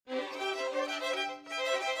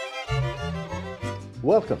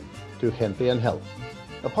Welcome to Gente and Health,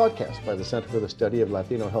 a podcast by the Center for the Study of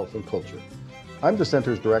Latino Health and Culture. I'm the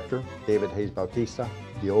center's director, David Hayes Bautista,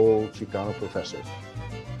 the old Chicano professor.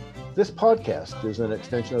 This podcast is an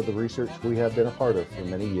extension of the research we have been a part of for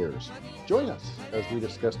many years. Join us as we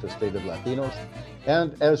discuss the state of Latinos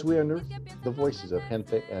and as we unearth the voices of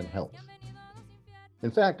Gente and Health. In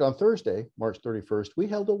fact, on Thursday, March 31st, we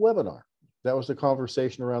held a webinar. That was a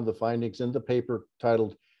conversation around the findings in the paper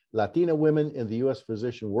titled Latina Women in the U.S.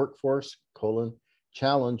 Physician Workforce,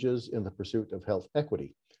 Challenges in the Pursuit of Health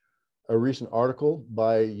Equity. A recent article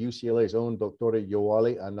by UCLA's own Dr.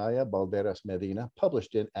 Yoali Anaya Balderas Medina,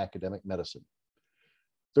 published in Academic Medicine.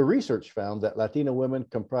 The research found that Latina women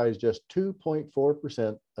comprise just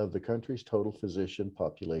 2.4% of the country's total physician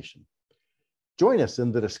population. Join us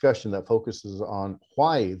in the discussion that focuses on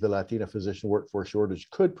why the Latina physician workforce shortage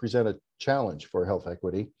could present a challenge for health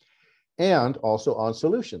equity, and also on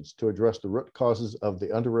solutions to address the root causes of the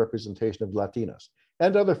underrepresentation of Latinas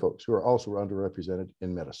and other folks who are also underrepresented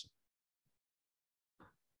in medicine.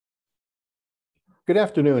 Good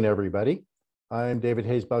afternoon, everybody. I'm David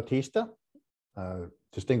Hayes Bautista,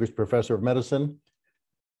 Distinguished Professor of Medicine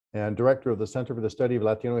and Director of the Center for the Study of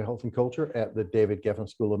Latino Health and Culture at the David Geffen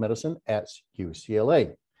School of Medicine at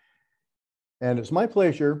UCLA. And it's my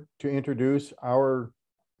pleasure to introduce our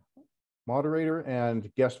moderator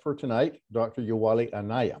and guest for tonight, Dr. Yoali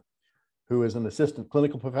Anaya, who is an assistant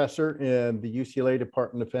clinical professor in the UCLA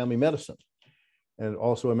Department of Family Medicine and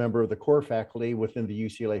also a member of the core faculty within the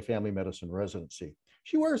UCLA Family Medicine residency.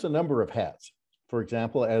 She wears a number of hats. For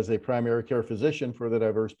example, as a primary care physician for the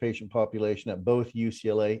diverse patient population at both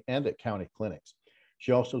UCLA and at county clinics.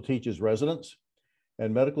 She also teaches residents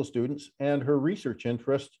and medical students, and her research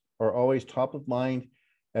interests are always top of mind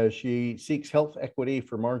as she seeks health equity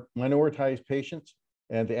for minoritized patients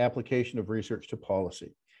and the application of research to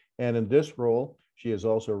policy. And in this role, she is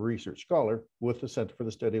also a research scholar with the Center for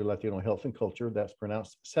the Study of Latino Health and Culture, that's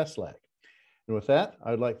pronounced CESLAC. And with that,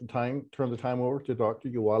 I'd like to turn the time over to Dr.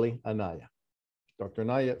 Yoali Anaya. Dr.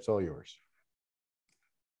 Anaya, it's all yours.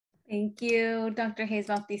 Thank you, Dr. Hayes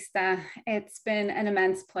Bautista. It's been an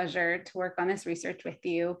immense pleasure to work on this research with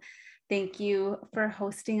you. Thank you for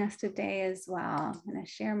hosting us today as well. I'm going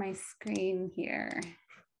to share my screen here.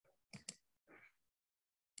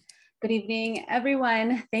 Good evening,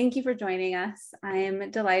 everyone. Thank you for joining us. I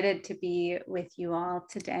am delighted to be with you all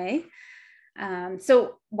today.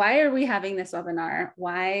 So why are we having this webinar?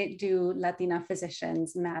 Why do Latina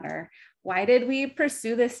physicians matter? Why did we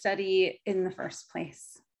pursue this study in the first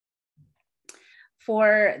place?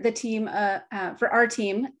 For our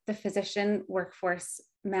team, the physician workforce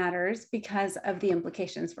matters because of the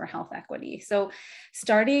implications for health equity. So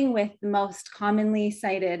starting with the most commonly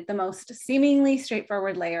cited, the most seemingly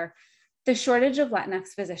straightforward layer, the shortage of Latinx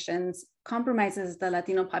physicians compromises the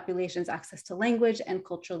Latino population's access to language and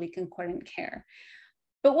culturally concordant care.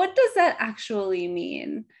 But what does that actually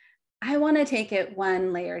mean? I want to take it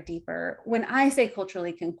one layer deeper. When I say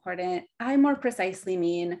culturally concordant, I more precisely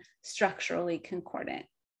mean structurally concordant.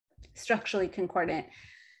 Structurally concordant.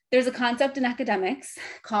 There's a concept in academics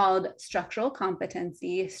called structural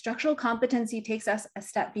competency. Structural competency takes us a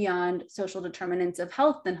step beyond social determinants of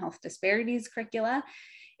health and health disparities curricula.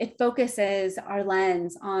 It focuses our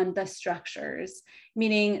lens on the structures,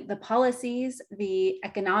 meaning the policies, the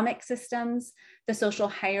economic systems, the social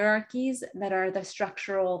hierarchies that are the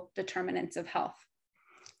structural determinants of health.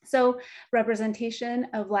 So representation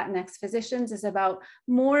of Latinx physicians is about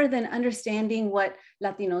more than understanding what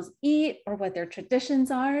Latinos eat or what their traditions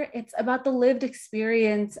are. It's about the lived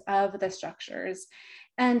experience of the structures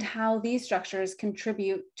and how these structures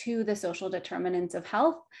contribute to the social determinants of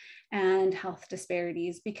health and health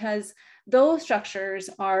disparities, because those structures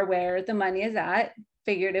are where the money is at,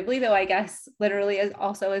 figuratively, though I guess literally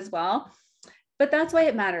also as well. But that's why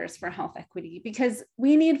it matters for health equity, because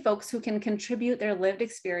we need folks who can contribute their lived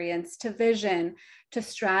experience to vision, to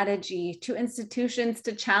strategy, to institutions,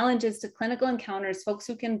 to challenges, to clinical encounters, folks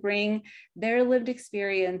who can bring their lived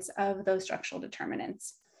experience of those structural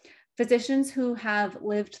determinants. Physicians who have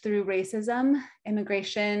lived through racism,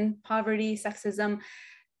 immigration, poverty, sexism,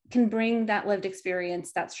 can bring that lived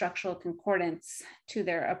experience, that structural concordance to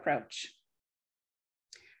their approach.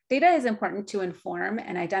 Data is important to inform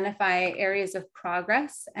and identify areas of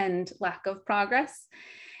progress and lack of progress.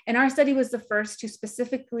 And our study was the first to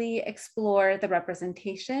specifically explore the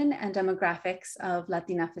representation and demographics of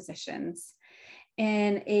Latina physicians.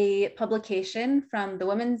 In a publication from the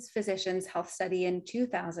Women's Physicians Health Study in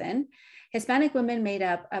 2000, Hispanic women made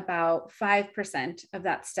up about 5% of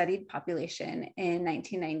that studied population in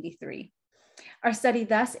 1993. Our study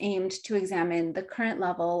thus aimed to examine the current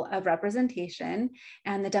level of representation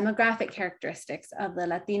and the demographic characteristics of the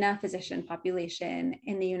Latina physician population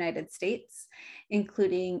in the United States,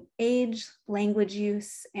 including age, language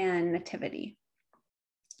use, and nativity.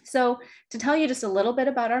 So to tell you just a little bit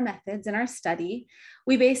about our methods in our study,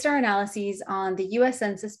 we based our analyses on the US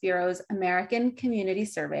Census Bureau's American Community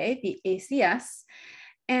Survey, the ACS,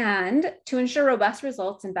 and to ensure robust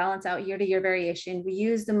results and balance out year-to-year variation, we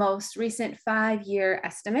use the most recent 5-year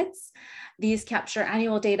estimates. These capture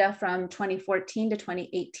annual data from 2014 to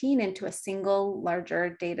 2018 into a single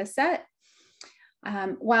larger data set.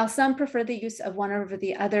 While some prefer the use of one over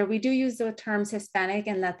the other, we do use the terms Hispanic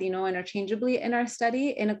and Latino interchangeably in our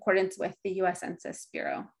study in accordance with the US Census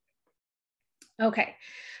Bureau. Okay,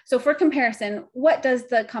 so for comparison, what does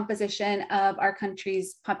the composition of our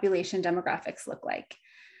country's population demographics look like?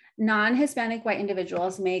 Non-Hispanic white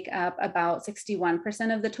individuals make up about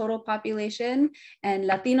 61% of the total population, and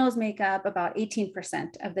Latinos make up about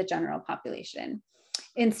 18% of the general population.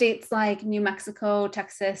 In states like New Mexico,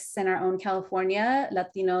 Texas, and our own California,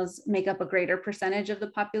 Latinos make up a greater percentage of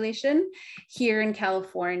the population. Here in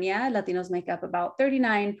California, Latinos make up about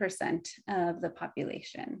 39% of the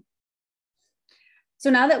population. So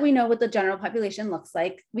now that we know what the general population looks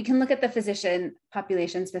like, we can look at the physician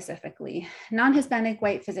population specifically. Non-Hispanic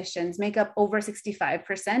white physicians make up over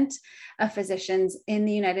 65% of physicians in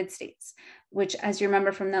the United States, which, as you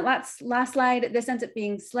remember from that last slide, this ends up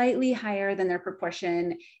being slightly higher than their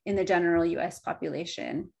proportion in the general US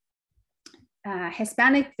population.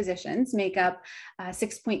 Hispanic physicians make up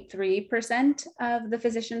 6.3% of the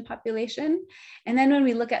physician population. And then when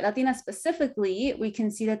we look at Latinas specifically, we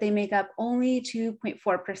can see that they make up only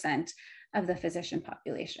 2.4% of the physician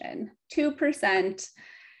population, 2%.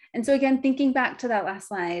 And so again, thinking back to that last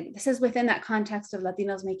slide, this is within that context of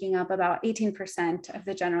Latinos making up about 18% of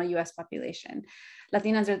the general US population.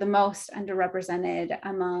 Latinas are the most underrepresented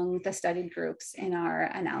among the studied groups in our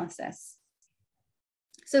analysis.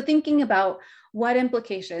 So thinking about what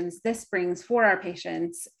implications this brings for our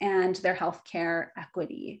patients and their healthcare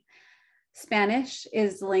equity. Spanish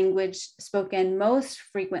is the language spoken most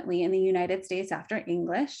frequently in the United States after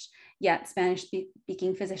English, yet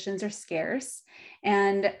Spanish-speaking physicians are scarce.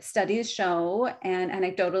 And studies show, and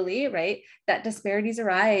anecdotally, right, that disparities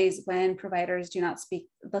arise when providers do not speak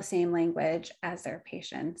the same language as their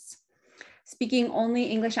patients. Speaking only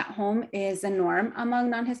English at home is the norm among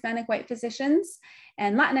non-Hispanic white physicians,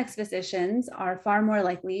 and Latinx physicians are far more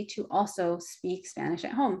likely to also speak Spanish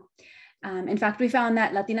at home. In fact, we found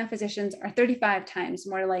that Latina physicians are 35 times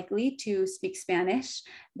more likely to speak Spanish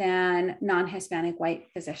than non-Hispanic white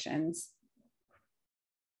physicians.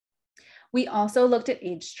 We also looked at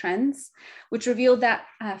age trends, which revealed that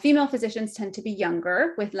female physicians tend to be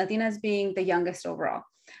younger, with Latinas being the youngest overall.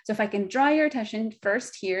 So if I can draw your attention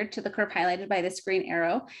first here to the curve highlighted by this green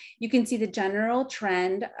arrow, you can see the general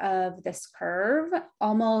trend of this curve.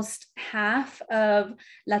 Almost half of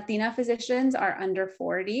Latina physicians are under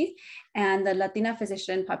 40, and the Latina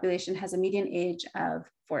physician population has a median age of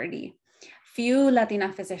 40. Few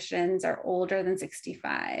Latina physicians are older than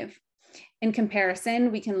 65. In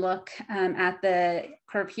comparison, we can look at the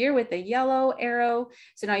curve here with the yellow arrow.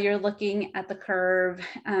 So now you're looking at the curve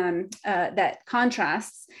that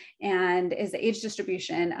contrasts and is the age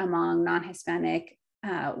distribution among non-Hispanic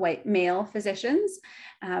white male physicians,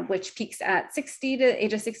 which peaks at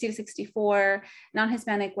ages 60 to 64.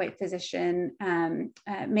 Non-Hispanic white physician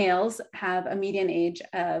males have a median age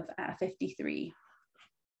of 53.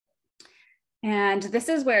 And this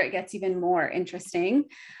is where it gets even more interesting.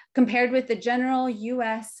 Compared with the general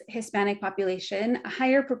US Hispanic population, a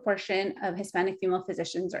higher proportion of Hispanic female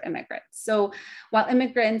physicians are immigrants. So while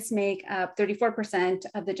immigrants make up 34%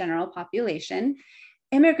 of the general population,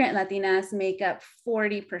 immigrant Latinas make up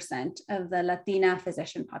 40% of the Latina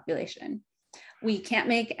physician population. We can't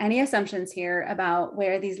make any assumptions here about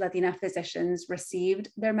where these Latina physicians received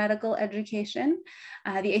their medical education.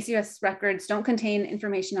 The ACS records don't contain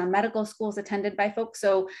information on medical schools attended by folks.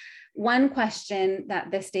 So one question that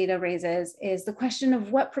this data raises is the question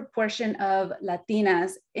of what proportion of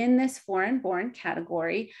Latinas in this foreign-born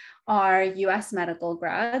category are US medical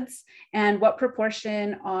grads, and what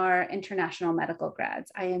proportion are international medical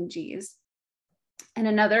grads, IMGs. And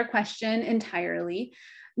another question entirely,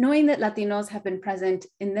 knowing that Latinos have been present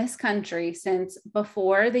in this country since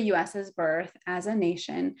before the US's birth as a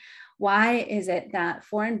nation, why is it that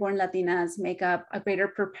foreign-born Latinas make up a greater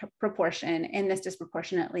proportion in this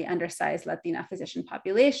disproportionately undersized Latina physician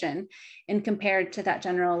population and compared to that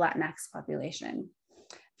general Latinx population?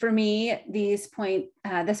 For me, this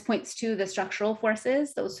points to the structural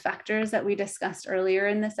forces, those factors that we discussed earlier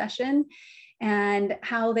in the session, and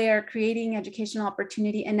how they are creating educational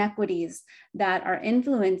opportunity inequities that are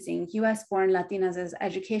influencing US-born Latinas'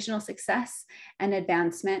 educational success and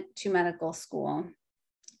advancement to medical school.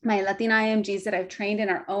 My Latina IMGs that I've trained in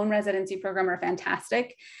our own residency program are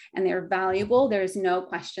fantastic and they're valuable. There's no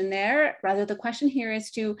question there. Rather, the question here is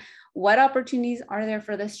to what opportunities are there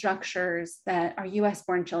for the structures that our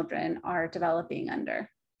US-born children are developing under?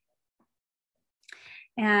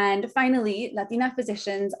 And finally, Latina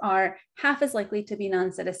physicians are half as likely to be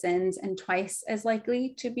non-citizens and twice as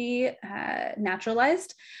likely to be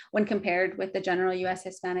naturalized when compared with the general US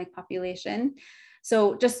Hispanic population.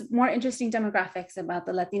 So just more interesting demographics about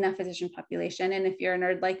the Latina physician population. And if you're a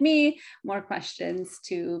nerd like me, more questions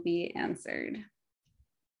to be answered.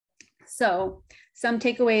 So some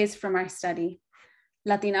takeaways from our study.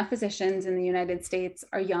 Latina physicians in the United States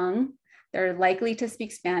are young, they're likely to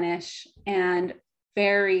speak Spanish, and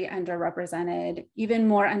very underrepresented, even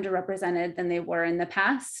more underrepresented than they were in the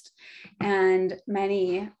past. And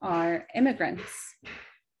many are immigrants.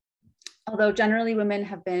 Although generally women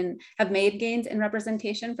have made gains in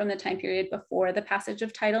representation from the time period before the passage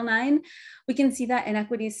of Title IX, we can see that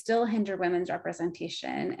inequities still hinder women's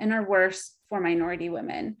representation and are worse for minority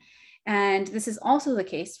women. And this is also the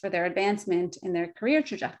case for their advancement in their career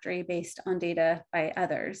trajectory based on data by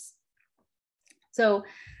others. So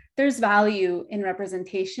there's value in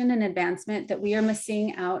representation and advancement that we are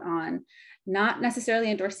missing out on. Not necessarily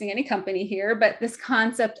endorsing any company here, but this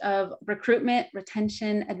concept of recruitment,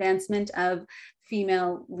 retention, advancement of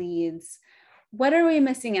female leads. What are we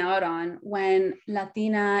missing out on when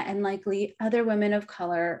Latina and likely other women of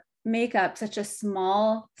color make up such a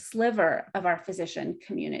small sliver of our physician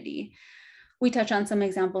community? We touch on some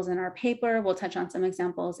examples in our paper. We'll touch on some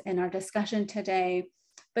examples in our discussion today.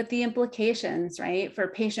 But the implications, right, for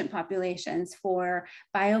patient populations, for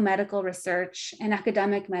biomedical research and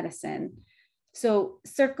academic medicine. So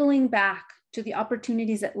circling back to the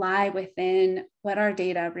opportunities that lie within what our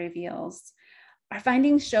data reveals, our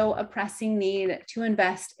findings show a pressing need to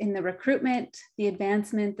invest in the recruitment, the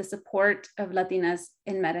advancement, the support of Latinas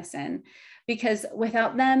in medicine. Because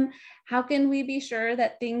without them, how can we be sure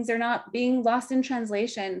that things are not being lost in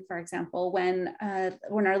translation, for example, when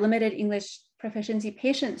our limited English proficiency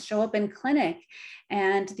patients show up in clinic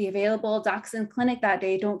and the available docs in clinic that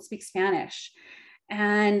day don't speak Spanish?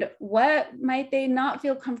 And what might they not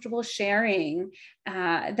feel comfortable sharing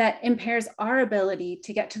that impairs our ability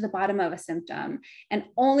to get to the bottom of a symptom and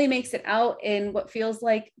only makes it out in what feels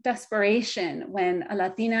like desperation when a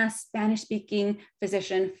Latina Spanish-speaking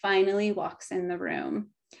physician finally walks in the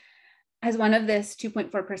room? As one of this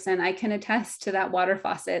 2.4%, I can attest to that water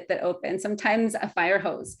faucet that opens, sometimes a fire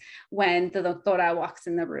hose, when the doctora walks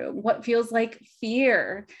in the room. What feels like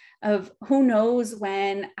fear of who knows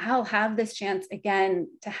when I'll have this chance again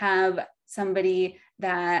to have somebody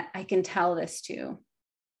that I can tell this to.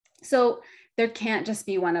 So there can't just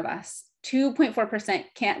be one of us. 2.4%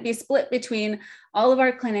 can't be split between all of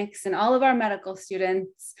our clinics and all of our medical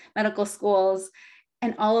students, medical schools,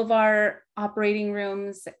 and all of our operating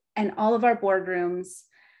rooms and all of our boardrooms.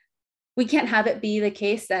 We can't have it be the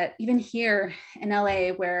case that even here in LA,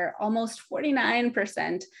 where almost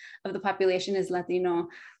 49% of the population is Latino,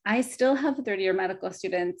 I still have third-year medical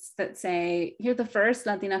students that say, you're the first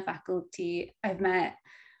Latina faculty I've met.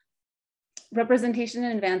 Representation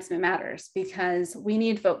and advancement matters because we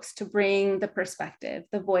need folks to bring the perspective,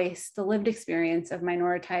 the voice, the lived experience of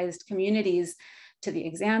minoritized communities to the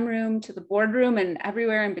exam room, to the boardroom, and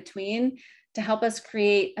everywhere in between, to help us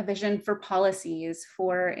create a vision for policies,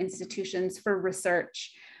 for institutions, for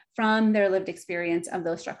research from their lived experience of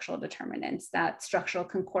those structural determinants, that structural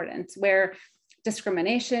concordance, where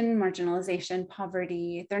discrimination, marginalization,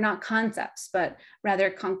 poverty, they're not concepts, but rather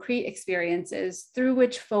concrete experiences through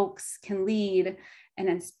which folks can lead and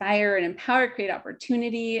inspire and empower, create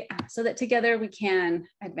opportunity so that together we can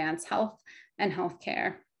advance health and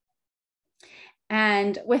healthcare.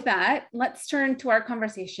 And with that, let's turn to our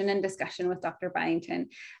conversation and discussion with Dr. Byington.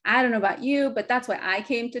 I don't know about you, but that's why I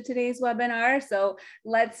came to today's webinar. So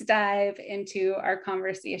let's dive into our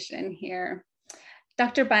conversation here.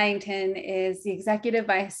 Dr. Byington is the Executive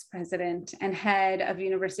Vice President and Head of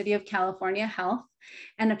University of California Health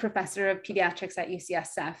and a professor of pediatrics at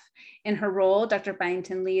UCSF. In her role, Dr.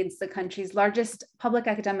 Byington leads the country's largest public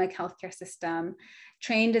academic healthcare system.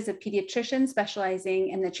 Trained as a pediatrician specializing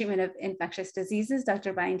in the treatment of infectious diseases,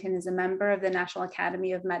 Dr. Byington is a member of the National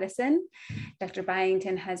Academy of Medicine. Dr.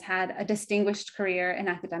 Byington has had a distinguished career in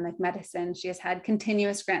academic medicine. She has had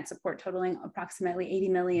continuous grant support totaling approximately $80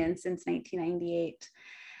 million since 1998.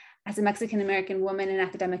 As a Mexican-American woman in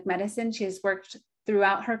academic medicine, she has worked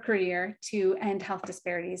throughout her career to end health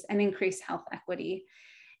disparities and increase health equity.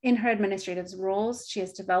 In her administrative roles, she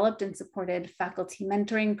has developed and supported faculty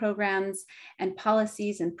mentoring programs and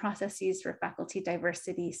policies and processes for faculty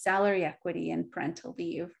diversity, salary equity, and parental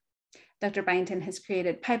leave. Dr. Byington has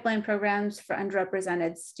created pipeline programs for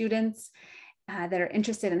underrepresented students that are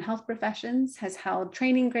interested in health professions, has held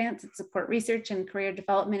training grants that support research and career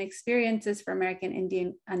development experiences for American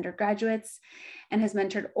Indian undergraduates, and has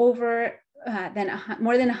mentored more than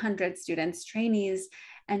 100 students, trainees,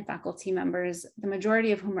 and faculty members, the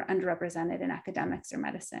majority of whom are underrepresented in academics or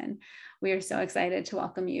medicine. We are so excited to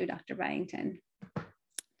welcome you, Dr. Byington.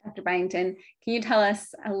 Dr. Byington, can you tell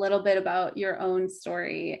us a little bit about your own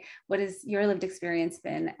story? What has your lived experience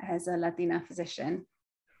been as a Latina physician?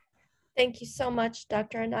 Thank you so much,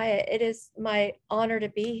 Dr. Anaya. It is my honor to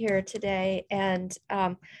be here today. And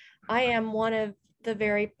I am one of the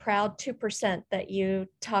very proud 2% that you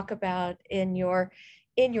talk about in your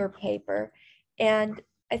paper. And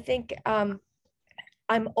I think I'm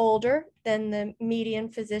older than the median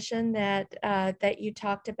physician that you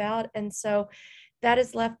talked about. And so that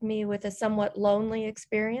has left me with a somewhat lonely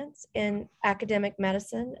experience in academic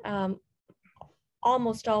medicine,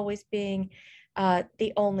 almost always being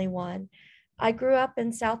the only one. I grew up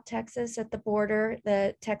in South Texas at the border,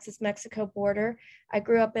 the Texas-Mexico border. I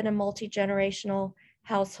grew up in a multi-generational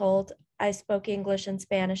household. I spoke English and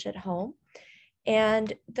Spanish at home.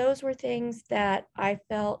 And those were things that I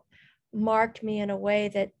felt marked me in a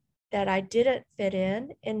way that I didn't fit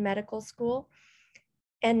in medical school.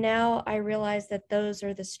 And now I realize that those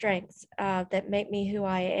are the strengths that make me who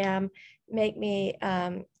I am, make me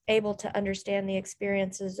able to understand the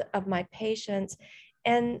experiences of my patients,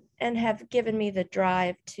 and have given me the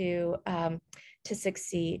drive to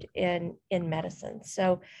succeed in medicine.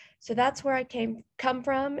 So that's where I come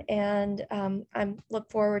from, and I look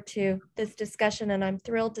forward to this discussion, and I'm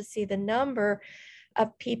thrilled to see the number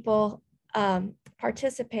of people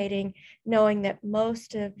participating, knowing that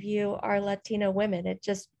most of you are Latina women. It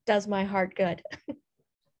just does my heart good.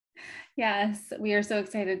 Yes, we are so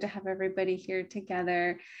excited to have everybody here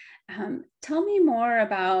together. Tell me more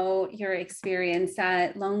about your experience,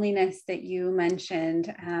 that loneliness that you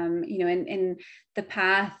mentioned, in the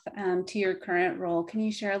path to your current role. Can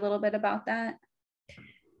you share a little bit about that?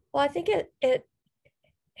 Well, I think it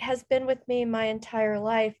has been with me my entire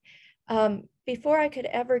life. Before I could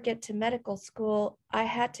ever get to medical school, I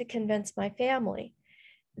had to convince my family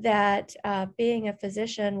that being a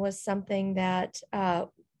physician was something that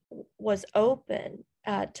was open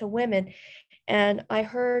to women. And I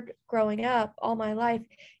heard growing up all my life,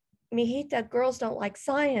 mijita, girls don't like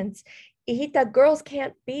science. Hijita, girls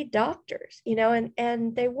can't be doctors,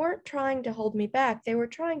 and they weren't trying to hold me back. They were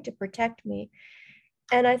trying to protect me.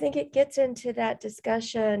 And I think it gets into that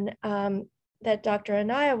discussion that Dr.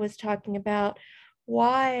 Anaya was talking about.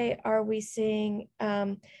 Why are we seeing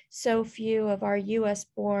so few of our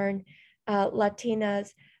US-born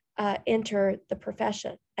Latinas enter the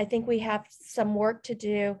profession? I think we have some work to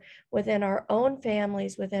do within our own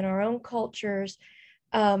families, within our own cultures,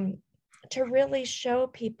 to really show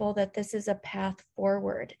people that this is a path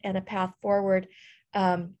forward, and a path forward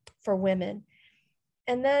for women.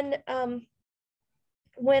 And then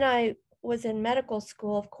when I was in medical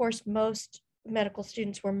school, of course, most medical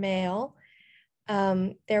students were male.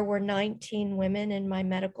 There were 19 women in my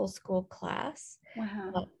medical school class.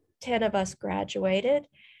 Wow. 10 of us graduated.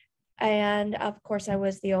 And of course, I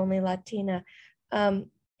was the only Latina. And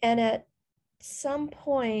at some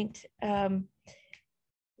point, the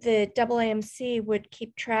AAMC would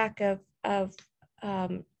keep track of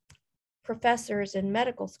professors in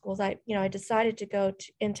medical schools. I decided to go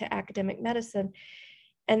into academic medicine.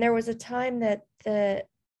 And there was a time that the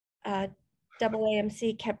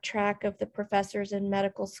AAMC kept track of the professors in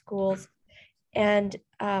medical schools, and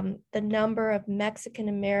the number of Mexican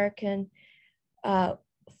American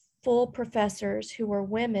full professors who were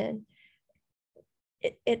women,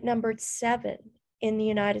 it numbered 7 in the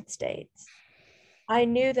United States. I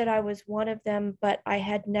knew that I was one of them, but I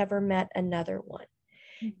had never met another one.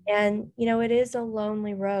 Mm-hmm. And, it is a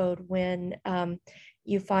lonely road when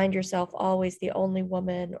you find yourself always the only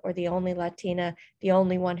woman or the only Latina, the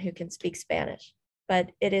only one who can speak Spanish.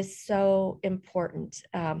 But it is so important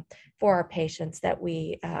for our patients that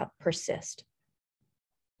we persist.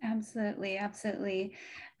 Absolutely, absolutely.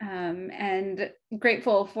 And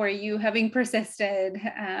grateful for you having persisted,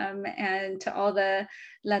 and to all the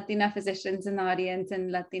Latina physicians in the audience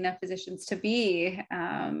and Latina physicians to be,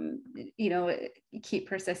 keep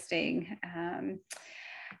persisting.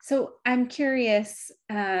 So I'm curious,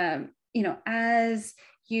 as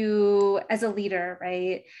you, as a leader,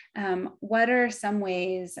 right, what are some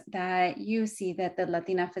ways that you see that the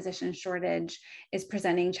Latina physician shortage is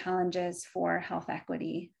presenting challenges for health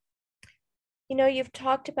equity? You know, you've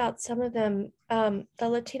talked about some of them. The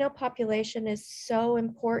Latino population is so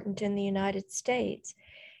important in the United States,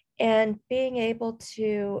 and being able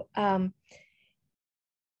to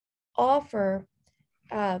offer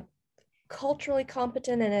culturally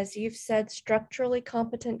competent and, as you've said, structurally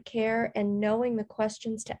competent care, and knowing the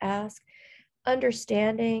questions to ask,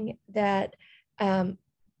 understanding that, and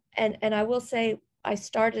I will say, I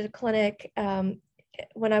started a clinic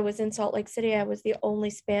when I was in Salt Lake City. I was the only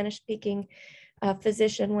Spanish-speaking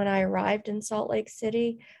physician when I arrived in Salt Lake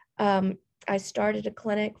City. I started a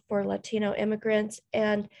clinic for Latino immigrants,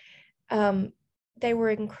 and they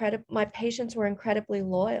were incredible. My patients were incredibly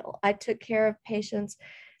loyal. I took care of patients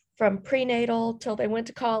from prenatal till they went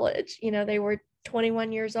to college. You know, they were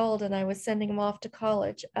 21 years old and I was sending them off to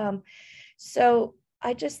college. So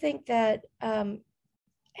I just think that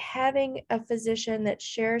having a physician that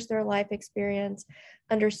shares their life experience,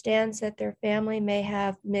 understands that their family may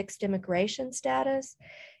have mixed immigration status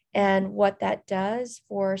and what that does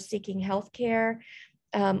for seeking health care.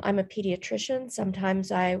 I'm a pediatrician.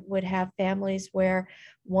 Sometimes I would have families where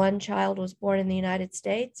one child was born in the United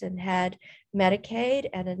States and had Medicaid,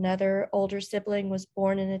 and another older sibling was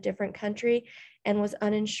born in a different country and was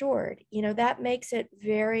uninsured. You know, that makes it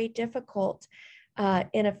very difficult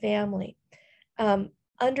in a family.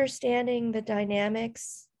 Understanding the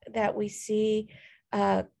dynamics that we see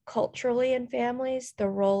culturally in families, the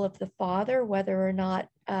role of the father, whether or not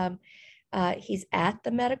he's at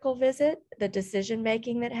the medical visit, the decision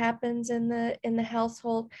making that happens in the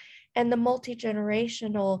household, and the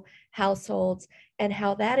multi-generational households and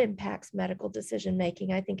how that impacts medical decision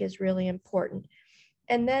making, I think is really important.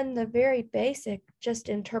 And then the very basic, just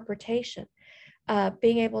interpretation,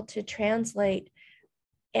 being able to translate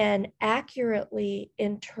and accurately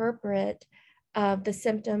interpret the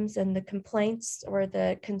symptoms and the complaints or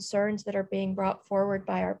the concerns that are being brought forward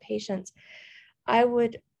by our patients. I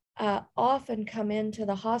would often come into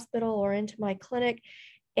the hospital or into my clinic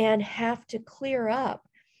and have to clear up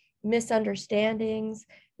misunderstandings,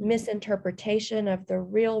 misinterpretation of the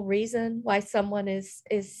real reason why someone is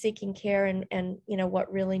seeking care, and you know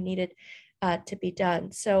what really needed to be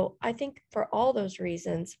done. So I think for all those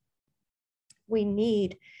reasons, we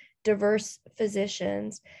need diverse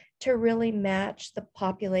physicians to really match the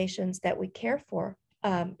populations that we care for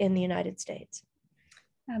in the United States.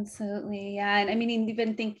 Absolutely. Yeah. And I mean,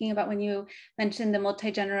 even thinking about when you mentioned the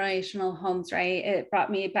multi-generational homes, right? It brought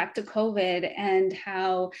me back to COVID and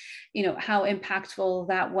how, you know, how impactful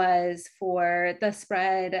that was for the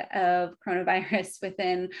spread of coronavirus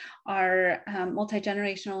within our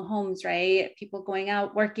multi-generational homes, right? People going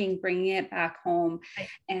out, working, bringing it back home. Right.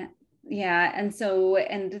 And yeah. And so,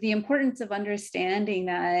 and the importance of understanding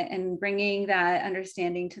that and bringing that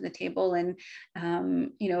understanding to the table, and,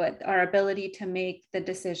 you know, our ability to make the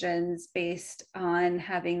decisions based on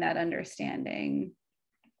having that understanding.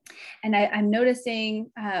 And I'm noticing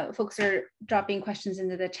folks are dropping questions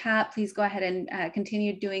into the chat. Please go ahead and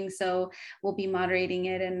continue doing so. We'll be moderating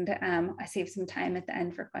it, and I save some time at the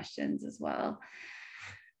end for questions as well.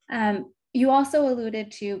 You also alluded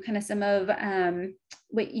to kind of some of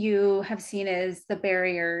what you have seen as the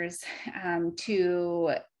barriers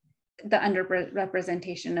to the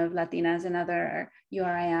underrepresentation of Latinas and other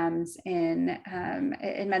URIMs in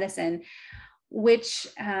medicine. Which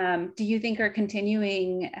do you think are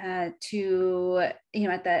continuing to, you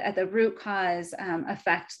know, at the root cause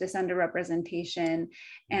affect this underrepresentation?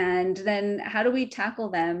 And then how do we tackle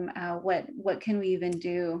them? What can we even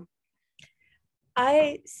do?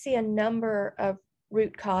 I see a number of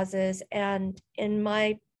root causes, and in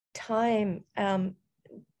my time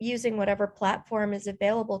using whatever platform is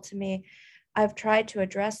available to me, I've tried to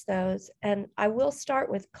address those. And I will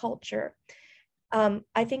start with culture.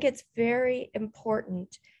 I think it's very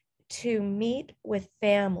important to meet with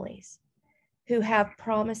families who have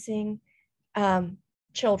promising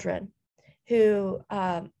children who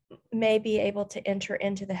may be able to enter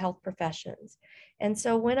into the health professions. And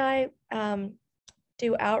so when I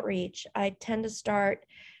do outreach, I tend to start,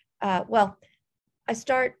 I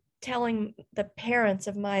start telling the parents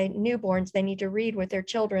of my newborns they need to read with their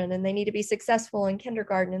children and they need to be successful in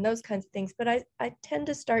kindergarten and those kinds of things. But I tend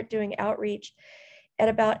to start doing outreach at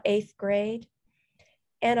about 8th grade.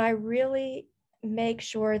 And I really make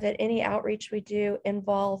sure that any outreach we do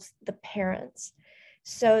involves the parents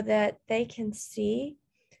so that they can see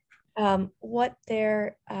what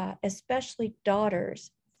their, especially daughters'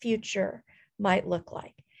 future might look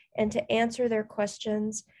like, and to answer their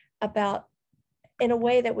questions about in a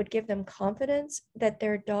way that would give them confidence that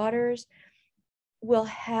their daughters will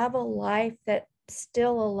have a life that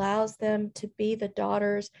still allows them to be the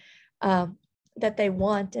daughters that they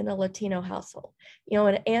want in a Latino household.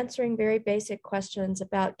 And answering very basic questions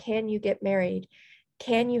about, can you get married?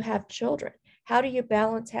 Can you have children? How do you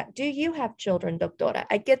balance? Do you have children, doctora?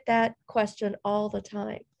 I get that question all the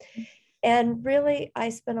time. And really, I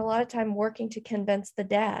spend a lot of time working to convince the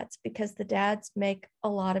dads, because the dads make a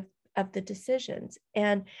lot of the decisions.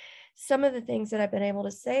 And some of the things that I've been able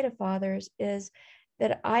to say to fathers is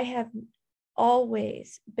that I have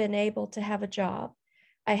always been able to have a job.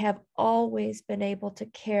 I have always been able to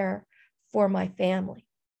care for my family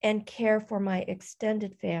and care for my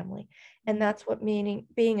extended family. And that's what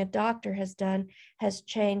being a doctor has done, has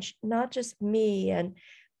changed not just me and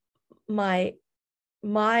my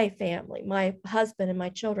family, my husband and my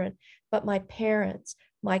children, but my parents,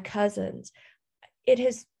 my cousins. It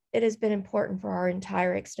has been important for our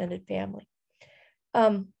entire extended family.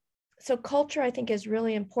 So culture, I think, is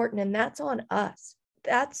really important, and that's on us.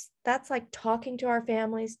 That's like talking to our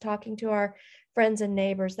families, talking to our friends and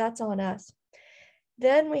neighbors. That's on us.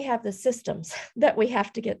 Then we have the systems that we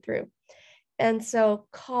have to get through. And so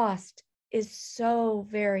cost is so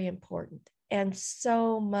very important and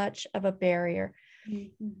so much of a barrier.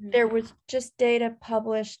 Mm-hmm. There was just data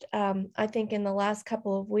published, I think in the last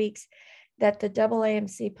couple of weeks, that the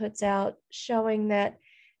AAMC puts out showing that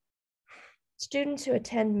students who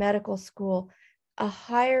attend medical school, a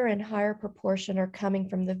higher and higher proportion are coming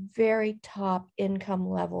from the very top income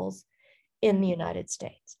levels in the United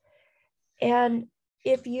States. And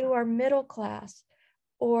if you are middle class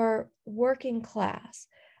or working class,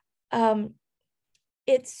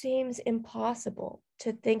 it seems impossible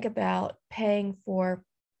to think about paying for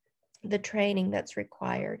the training that's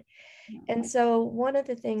required. And so one of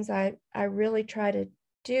the things I really try to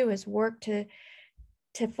do is work to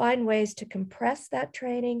find ways to compress that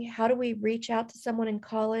training. How do we reach out to someone in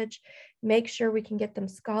college, make sure we can get them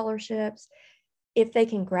scholarships? If they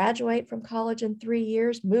can graduate from college in 3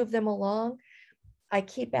 years, move them along. I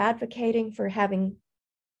keep advocating for having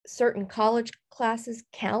certain college classes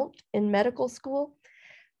count in medical school.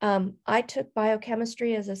 I took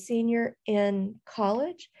biochemistry as a senior in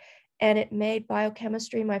college, and it made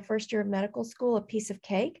biochemistry my first year of medical school a piece of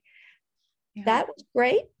cake. Yeah. That was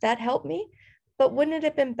great. That helped me. But wouldn't it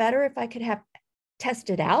have been better if I could have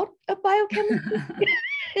tested out a biochemistry?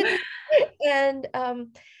 And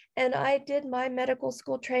I did my medical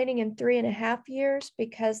school training in 3.5 years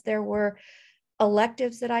because there were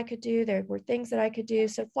electives that I could do. There were things that I could do.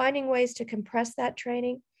 So finding ways to compress that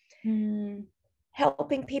training,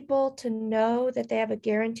 helping people to know that they have a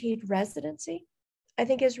guaranteed residency, I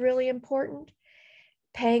think is really important.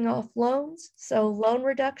 Paying off loans, so loan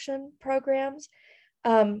reduction programs,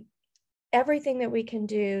 everything that we can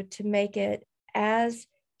do to make it as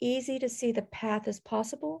easy to see the path as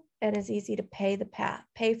possible and as easy to pay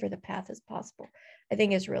for the path as possible, I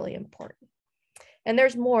think is really important. And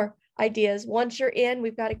there's more ideas. Once you're in,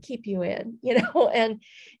 we've got to keep you in,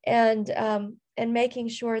 and making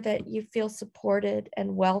sure that you feel supported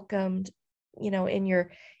and welcomed,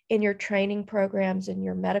 in your training programs, in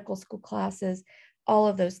your medical school classes. All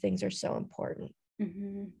of those things are so important.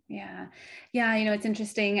 Mm-hmm. Yeah. It's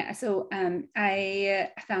interesting. So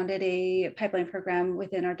I founded a pipeline program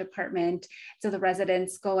within our department. So the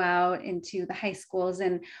residents go out into the high schools,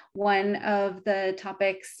 and one of the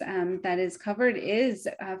topics that is covered is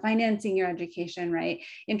financing your education, right?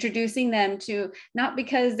 Introducing them to, not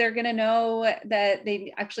because they're going to know that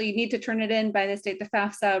they actually need to turn it in by this date, the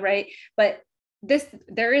FAFSA, right? But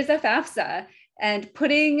there is a FAFSA. And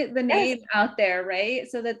putting the name out there, right?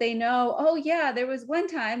 So that they know, oh yeah, there was one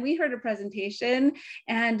time we heard a presentation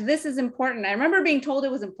and this is important. I remember being told it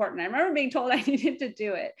was important. I remember being told I needed to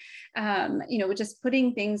do it. Just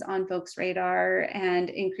putting things on folks' radar and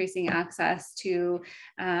increasing access to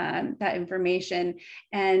that information.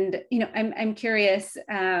 And, I'm curious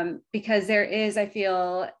because there is, I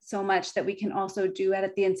feel, so much that we can also do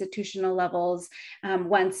at the institutional levels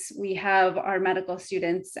once we have our medical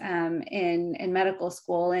students in medical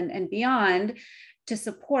school and beyond, to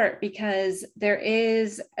support, because there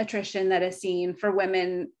is attrition that is seen for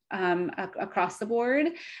women across the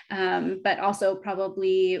board, but also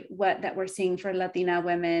probably that we're seeing for Latina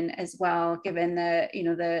women as well, given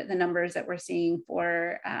the numbers that we're seeing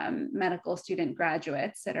for medical student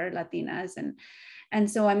graduates that are Latinas. And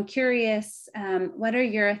so I'm curious, what are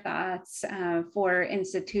your thoughts for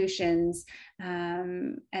institutions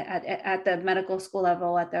at the medical school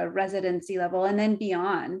level, at the residency level, and then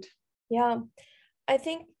beyond? Yeah, I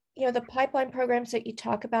think, the pipeline programs that you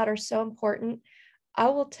talk about are so important. I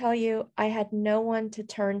will tell you, I had no one to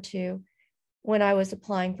turn to when I was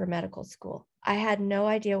applying for medical school. I had no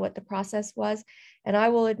idea what the process was. And I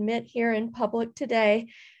will admit here in public today,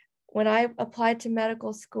 when I applied to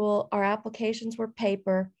medical school, our applications were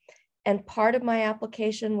paper, and part of my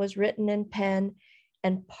application was written in pen,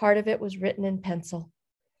 and part of it was written in pencil.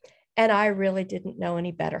 And I really didn't know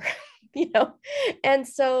any better, you know? And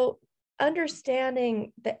so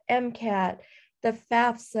understanding the MCAT, the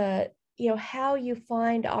FAFSA, you know, how you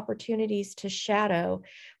find opportunities to shadow.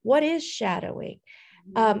 What is shadowing?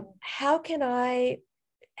 How can I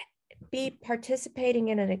be participating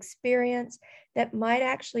in an experience that might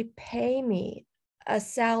actually pay me a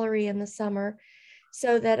salary in the summer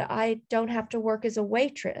so that I don't have to work as a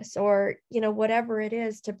waitress or, you know, whatever it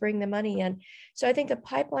is to bring the money in. So I think the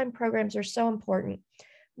pipeline programs are so important.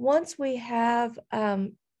 Once we have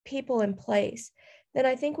people in place, then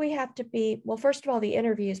I think we have to be, well, first of all, the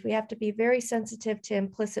interviews, we have to be very sensitive to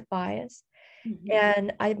implicit bias.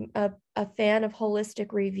 And I'm a fan of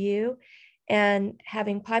holistic review and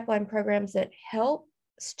having pipeline programs that help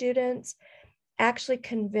students actually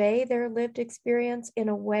convey their lived experience in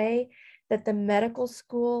a way that the medical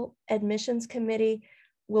school admissions committee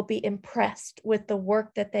will be impressed with the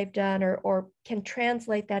work that they've done, or can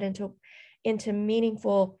translate that into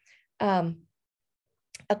meaningful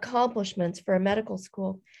accomplishments for a medical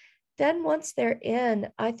school. Then once they're in,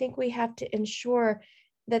 I think we have to ensure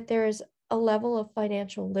that there's a level of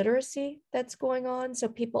financial literacy that's going on, so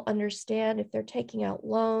people understand if they're taking out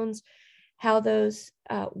loans, how those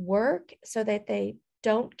work, so that they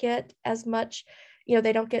don't get as much, you know,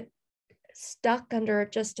 they don't get stuck under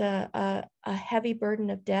just a heavy burden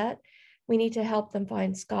of debt. We need to help them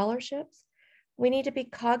find scholarships. We need to be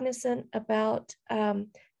cognizant about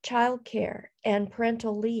childcare and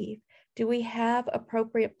parental leave. Do we have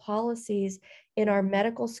appropriate policies in our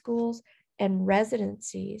medical schools and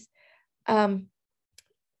residencies?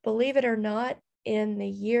 Believe it or not, in the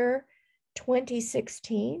year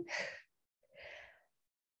 2016,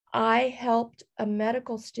 I helped a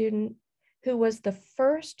medical student who was the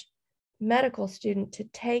first medical student to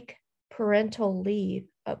take parental leave,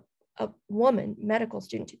 a woman medical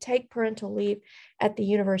student to take parental leave at the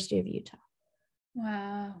University of Utah.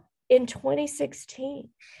 Wow. In 2016.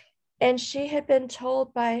 And she had been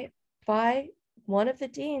told by one of the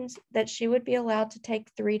deans that she would be allowed to take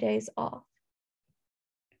 3 days off.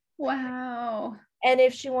 Wow. And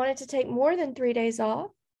if she wanted to take more than 3 days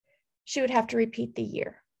off, she would have to repeat the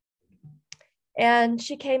year. And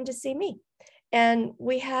she came to see me. And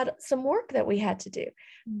we had some work that we had to do,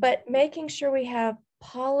 but making sure we have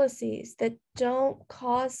policies that don't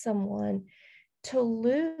cause someone to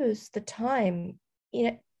lose the time, you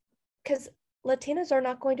know, because Latinas are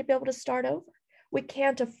not going to be able to start over. We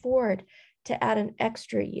can't afford to add an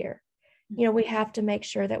extra year. You know, we have to make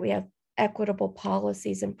sure that we have equitable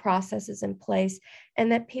policies and processes in place, and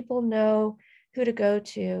that people know who to go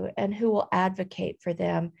to and who will advocate for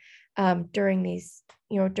them during these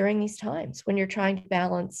times when you're trying to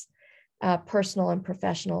balance personal and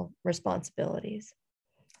professional responsibilities.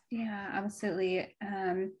 Yeah, absolutely.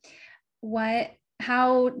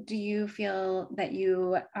 How do you feel that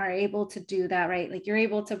you are able to do that, right? Like you're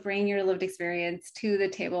able to bring your lived experience to the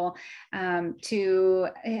table to,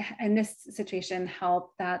 in this situation,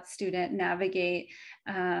 help that student navigate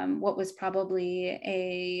what was probably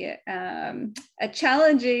a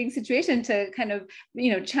challenging situation to kind of,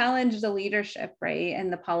 you know, challenge the leadership, right?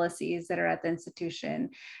 And the policies that are at the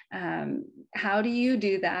institution. How do you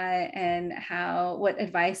do that? And what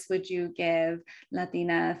advice would you give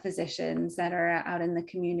Latina physicians that are out in the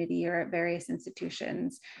community or at various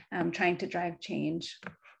institutions trying to drive change?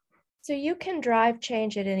 So you can drive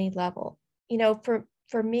change at any level. You know,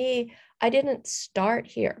 for me, I didn't start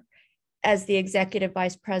here as the executive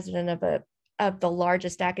vice president of the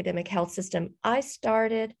largest academic health system. I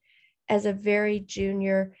started as a very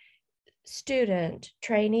junior student,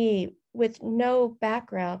 trainee with no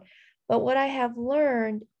background. But what I have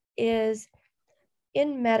learned is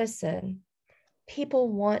in medicine, people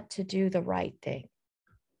want to do the right thing.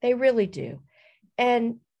 They really do.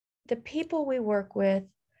 And the people we work with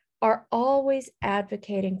are always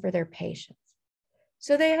advocating for their patients.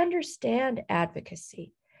 So they understand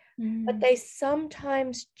advocacy, but they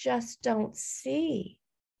sometimes just don't see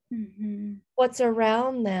what's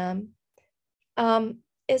around them,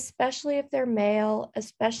 especially if they're male,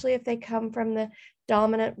 especially if they come from the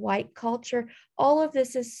dominant white culture. All of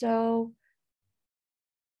this is so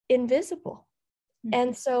invisible.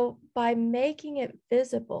 And so by making it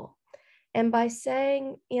visible and by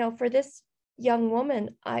saying, you know, for this young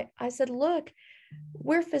woman, I said, look,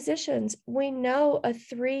 we're physicians. We know a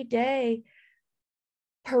 3-day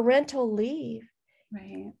parental leave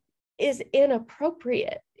Right. is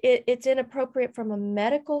inappropriate. It's inappropriate from a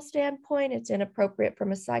medical standpoint. It's inappropriate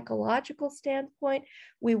from a psychological standpoint.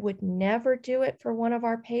 We would never do it for one of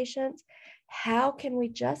our patients. How can we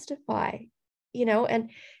justify, and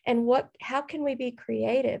how can we be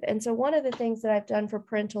creative? And so one of the things that I've done for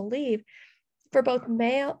parental leave for both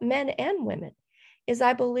men and women is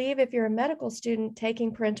I believe if you're a medical student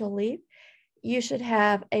taking parental leave, you should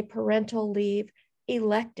have a parental leave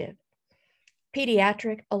elective,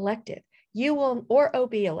 pediatric elective. You will, or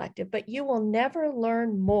OB elective, but you will never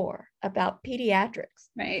learn more about pediatrics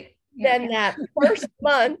Right. than that first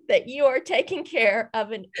month that you are taking care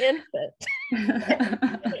of an infant.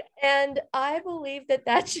 And I believe that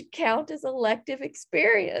that should count as elective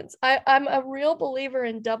experience. I'm a real believer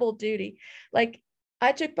in double duty. Like,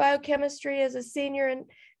 I took biochemistry as a senior in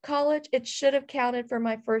college. It should have counted for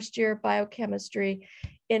my first year of biochemistry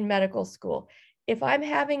in medical school. If I'm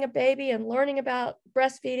having a baby and learning about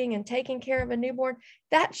breastfeeding and taking care of a newborn,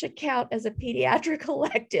 that should count as a pediatric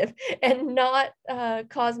elective and not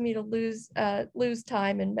cause me to lose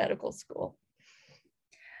time in medical school.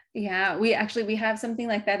 Yeah, we have something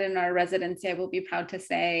like that in our residency, I will be proud to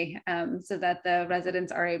say, so that the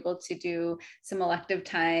residents are able to do some elective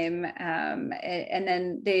time, and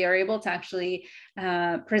then they are able to actually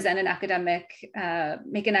present an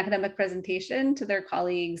make an academic presentation to their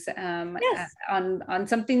colleagues Yes. on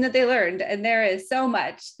something that they learned. And there is so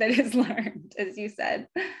much that is learned, as you said.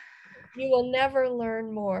 You will never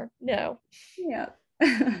learn more. No. Yeah.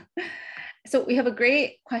 So we have a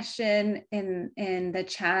great question in the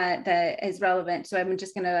chat that is relevant. So I'm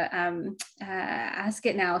just going to ask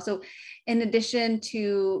it now. So in addition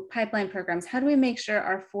to pipeline programs, how do we make sure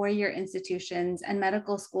our four-year institutions and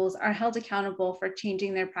medical schools are held accountable for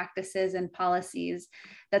changing their practices and policies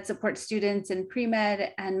that support students in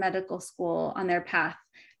pre-med and medical school on their path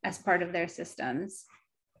as part of their systems?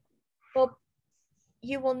 Well,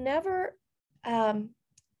 you will never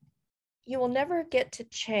get to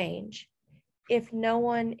change if no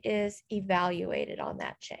one is evaluated on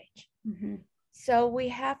that change. Mm-hmm. So we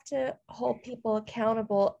have to hold people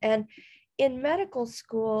accountable. And in medical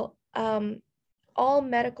school, all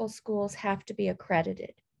medical schools have to be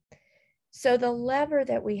accredited. So the lever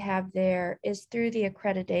that we have there is through the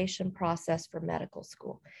accreditation process for medical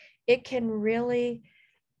school. It can really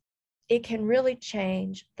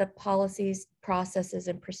change the policies, processes,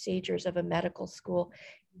 and procedures of a medical school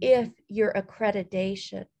if your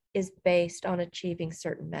accreditation is based on achieving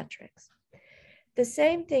certain metrics. The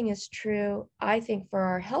same thing is true, I think, for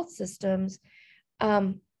our health systems,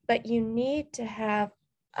 but you need to have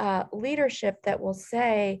leadership that will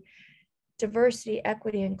say diversity,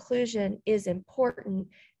 equity, inclusion is important.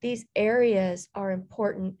 These areas are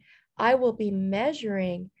important. I will be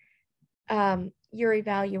measuring your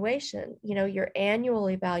evaluation, your annual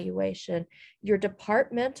evaluation, your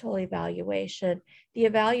departmental evaluation, the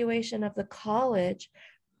evaluation of the college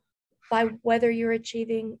by whether you're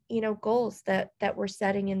achieving, goals that we're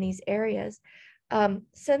setting in these areas.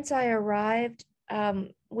 Since I arrived,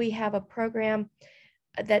 we have a program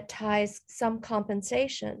that ties some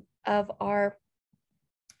compensation of our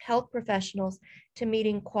health professionals to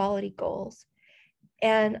meeting quality goals.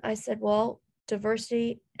 And I said, well,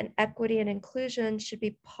 diversity and equity and inclusion should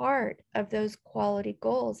be part of those quality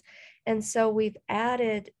goals. And so we've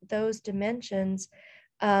added those dimensions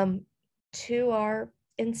to our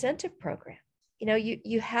incentive program.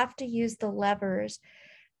 You have to use the levers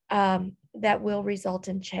that will result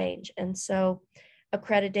in change. And so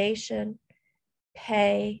accreditation,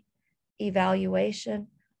 pay, evaluation,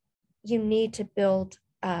 you need to build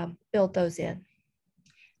those in.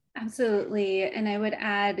 Absolutely. And I would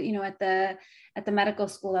add, at the medical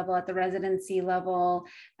school level, at the residency level,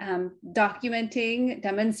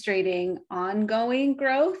 demonstrating ongoing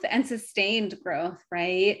growth and sustained growth,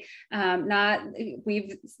 right?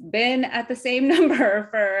 We've been at the same number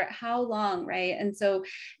for how long, right? And so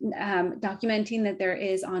documenting that there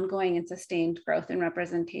is ongoing and sustained growth and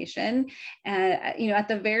representation. And, at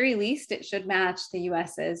the very least, it should match the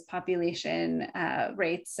US's population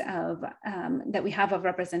rates of that we have of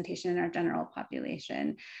representation in our general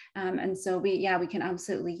population. And so we can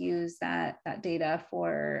absolutely use that data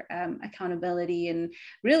for accountability, and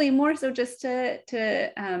really more so just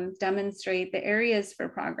to demonstrate the areas for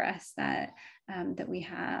progress that we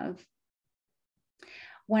have.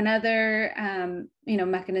 One other,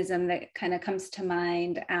 mechanism that kind of comes to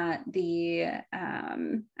mind at the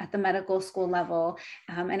medical school level,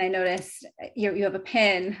 and I noticed you have a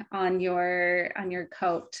pin on your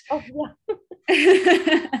coat. Oh,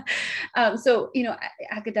 yeah.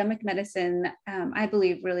 Academic medicine, I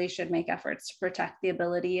believe, really should make efforts to protect the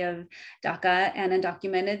ability of DACA and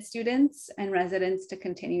undocumented students and residents to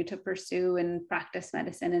continue to pursue and practice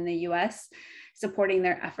medicine in the U.S., supporting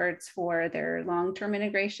their efforts for their long-term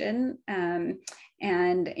integration.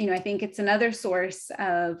 I think it's another source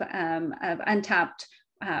of untapped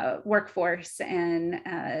workforce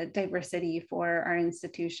and diversity for our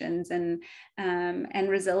institutions and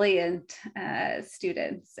resilient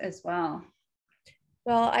students as well.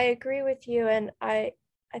 Well, I agree with you, and I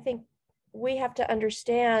think we have to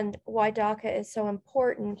understand why DACA is so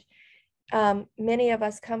important. Many of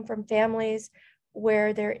us come from families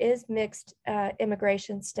where there is mixed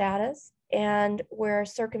immigration status, and where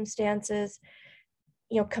circumstances,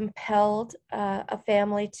 compelled a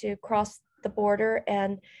family to cross the border,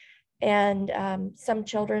 and some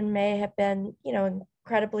children may have been,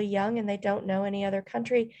 incredibly young, and they don't know any other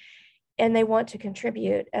country, and they want to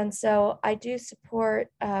contribute. And so I do support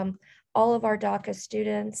all of our DACA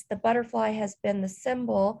students. The butterfly has been the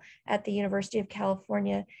symbol at the University of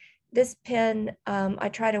California. This pin, I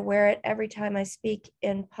try to wear it every time I speak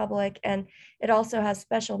in public, and it also has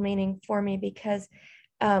special meaning for me because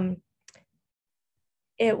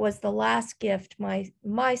it was the last gift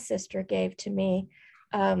my sister gave to me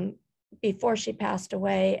before she passed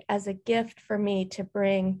away, as a gift for me to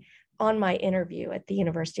bring on my interview at the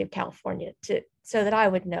University of California, so that I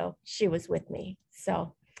would know she was with me.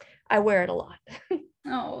 So I wear it a lot.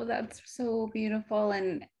 Oh, that's so beautiful.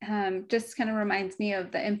 And just kind of reminds me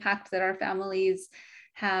of the impact that our families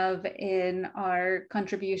have in our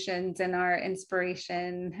contributions and our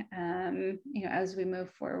inspiration, as we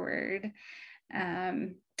move forward.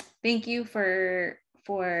 Thank you for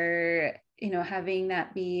having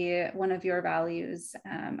that be one of your values.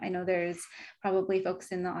 I know there's probably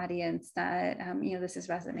folks in the audience that this is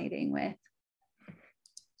resonating with.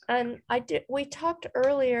 And we talked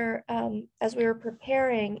earlier as we were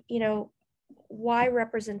preparing, why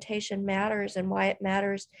representation matters and why it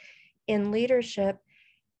matters in leadership.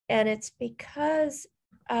 And it's because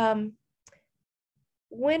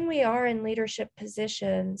when we are in leadership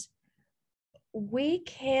positions, we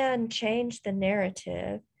can change the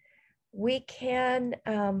narrative. We can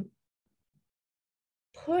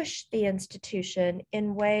push the institution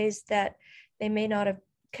in ways that they may not have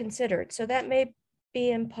considered. So that may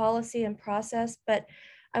be in policy and process, but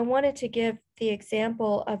I wanted to give the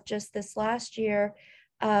example of just this last year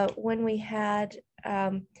when we had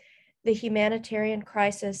the humanitarian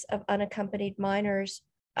crisis of unaccompanied minors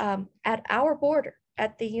at our border,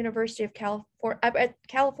 at the University of California, at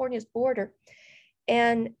California's border.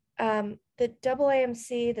 And the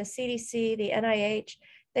AAMC, the CDC, the NIH,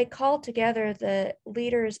 they called together the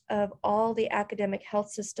leaders of all the academic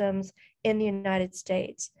health systems in the United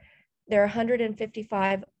States. There are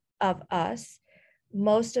 155 of us.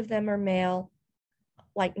 Most of them are male,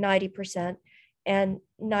 like 90%, and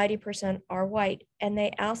 90% are white. And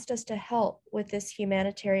they asked us to help with this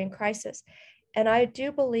humanitarian crisis. And I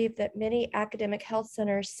do believe that many academic health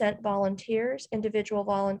centers sent volunteers, individual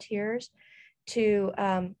volunteers, to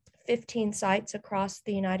 15 sites across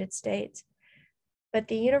the United States. But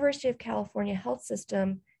the University of California Health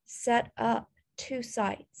System set up 2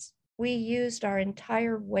 sites. We used our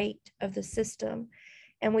entire weight of the system,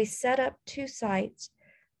 and we set up 2 sites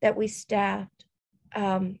that we staffed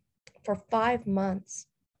for 5 months,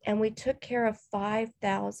 and we took care of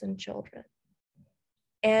 5,000 children.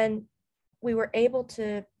 And we were able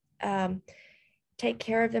to take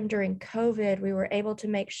care of them during COVID. We were able to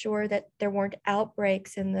make sure that there weren't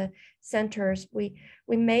outbreaks in the centers. We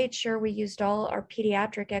made sure we used all our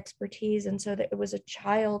pediatric expertise, and so that it was a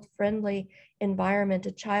child-friendly environment,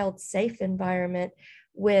 a child-safe environment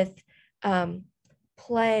with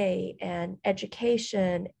play and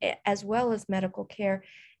education, as well as medical care.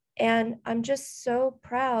 And I'm just so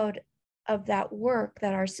proud of that work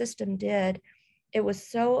that our system did. It was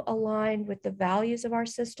so aligned with the values of our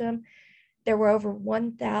system. There were over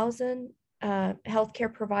 1,000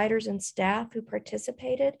 healthcare providers and staff who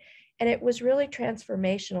participated, and it was really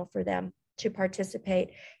transformational for them to participate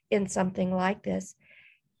in something like this.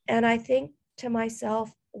 And I think to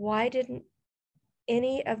myself, why didn't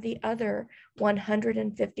any of the other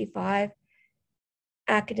 155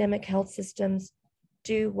 academic health systems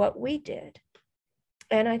do what we did?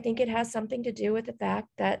 And I think it has something to do with the fact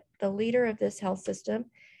that the leader of this health system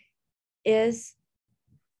is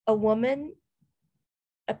a woman,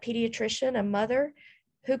 a pediatrician, a mother,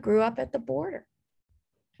 who grew up at the border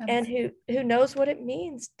and who knows what it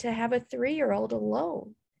means to have a 3-year-old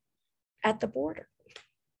alone at the border.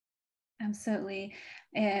 Absolutely.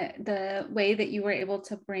 The way that you were able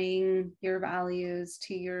to bring your values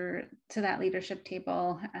to that leadership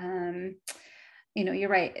table, you're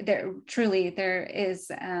right. There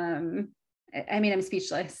is, I'm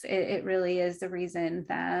speechless. It really is the reason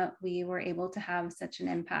that we were able to have such an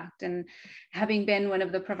impact. And having been one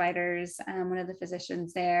of the providers, one of the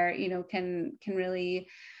physicians there, can really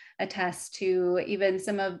attest to even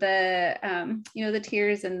some of the the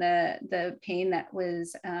tears and the pain that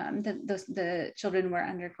was the children were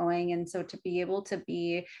undergoing. And so to be able to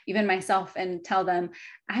be even myself and tell them,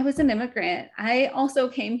 I was an immigrant, I also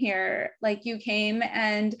came here like you came,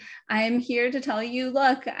 and I'm here to tell you,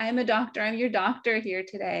 look, I'm a doctor, I'm your doctor here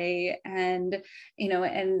today. And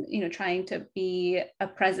trying to be a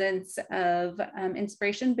presence of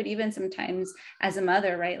inspiration, but even sometimes as a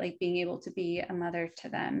mother, right, like being able to be a mother to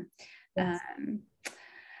them. Yes.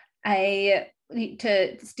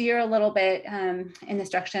 To steer a little bit in this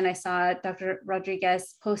direction, I saw Dr.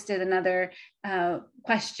 Rodriguez posted another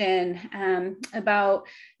question about,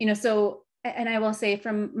 and I will say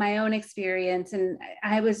from my own experience, and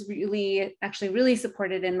I was really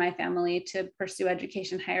supported in my family to pursue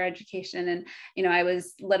education, higher education. And, I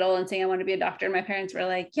was little and saying I want to be a doctor. And my parents were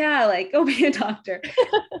like, yeah, like go be a doctor.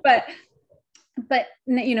 But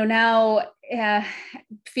now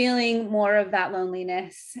feeling more of that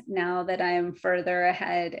loneliness now that I'm further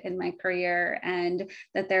ahead in my career, and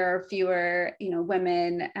that there are fewer,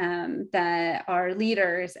 women that are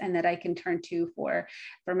leaders and that I can turn to for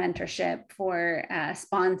mentorship, for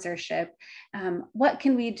sponsorship. What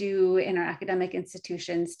can we do in our academic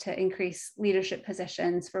institutions to increase leadership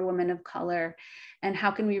positions for women of color? And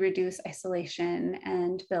how can we reduce isolation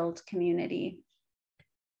and build community?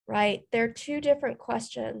 Right. They're two different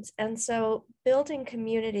questions. And so building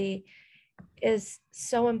community is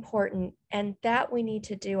so important, and that we need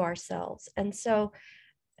to do ourselves. And so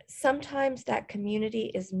sometimes that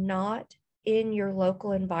community is not in your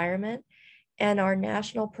local environment, and our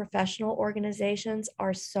national professional organizations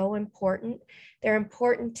are so important. They're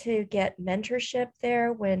important to get mentorship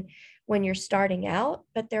there when you're starting out,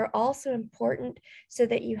 but they're also important so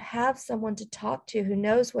that you have someone to talk to who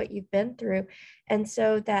knows what you've been through. And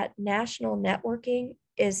so that national networking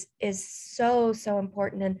is so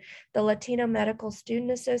important. And the Latino Medical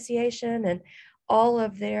Student Association and all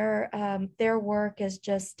of their work is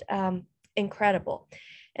just incredible.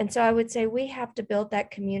 And so I would say we have to build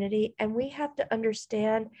that community, and we have to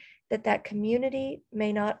understand that community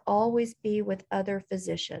may not always be with other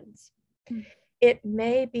physicians. Mm-hmm. It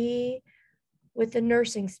may be with the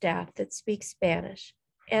nursing staff that speaks Spanish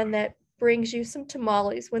and that brings you some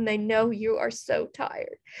tamales when they know you are so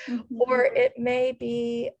tired. Mm-hmm. Or it may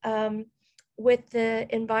be with the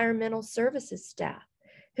environmental services staff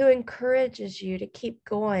who encourages you to keep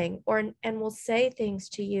going, and will say things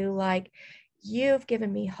to you like, you've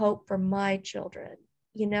given me hope for my children.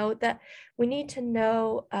 That we need to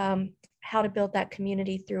know how to build that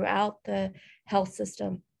community throughout the health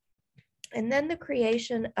system. And then the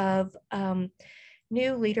creation of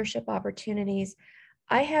new leadership opportunities.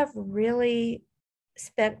 I have really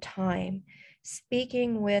spent time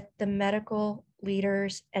speaking with the medical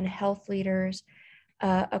leaders and health leaders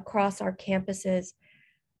across our campuses.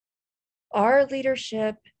 Our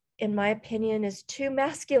leadership, in my opinion, is too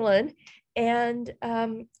masculine, and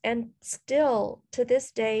still to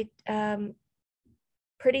this day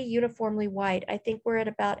pretty uniformly white. I think we're at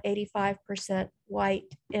about 85% white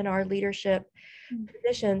in our leadership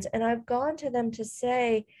positions. And I've gone to them to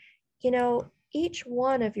say, each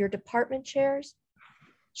one of your department chairs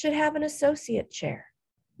should have an associate chair.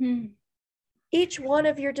 Each one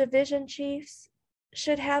of your division chiefs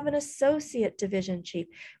should have an associate division chief.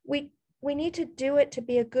 We need to do it to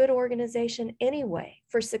be a good organization anyway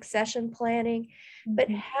for succession planning.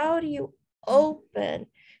 But how do you open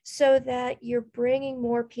so that you're bringing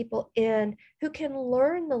more people in who can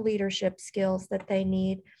learn the leadership skills that they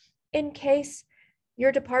need in case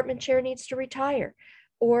your department chair needs to retire,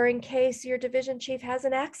 or in case your division chief has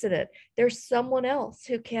an accident, there's someone else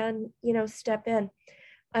who can, step in.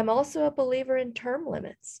 I'm also a believer in term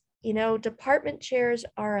limits. Department chairs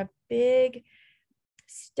are a big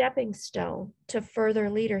stepping stone to further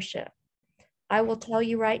leadership. I will tell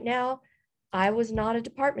you right now, I was not a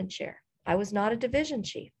department chair. I was not a division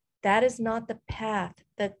chief. That is not the path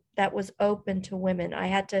that was open to women. I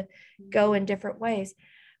had to go in different ways.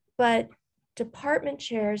 But department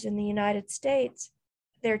chairs in the United States,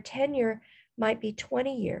 their tenure might be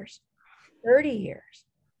 20 years, 30 years,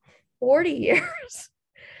 40 years.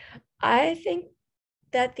 I think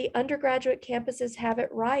that the undergraduate campuses have it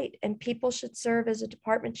right, and people should serve as a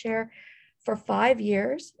department chair for 5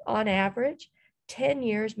 years on average, 10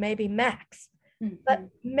 years, maybe max, but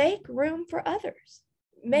make room for others,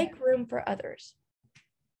 make room for others.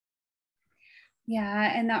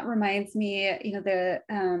 Yeah, and that reminds me, you know,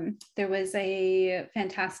 there was a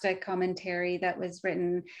fantastic commentary that was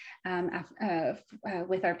written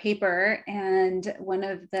with our paper, and one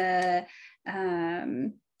of the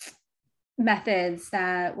methods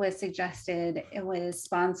that was suggested, it was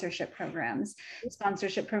sponsorship programs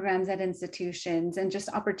at institutions, and just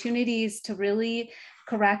opportunities to really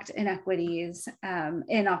correct inequities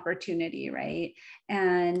in opportunity, right?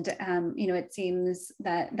 And you know, it seems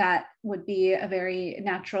that that would be a very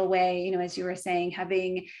natural way, you know, as you were saying,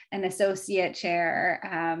 having an associate chair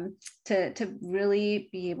to really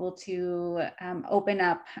be able to open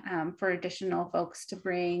up for additional folks to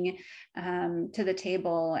bring to the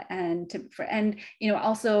table, and you know,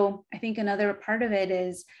 also I think another part of it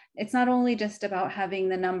is it's not only just about having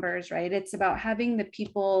the numbers, right? It's about having the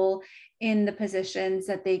people in the positions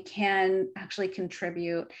that they can actually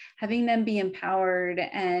contribute, having them be empowered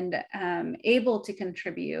and able to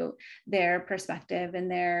contribute their perspective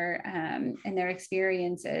and their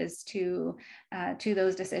experiences to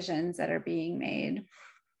those decisions that are being made.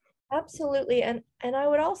 Absolutely, and I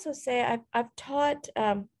would also say I've taught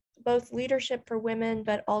both leadership for women,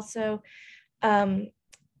 but also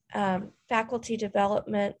faculty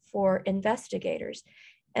development for investigators.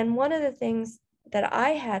 And one of the things that I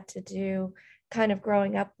had to do kind of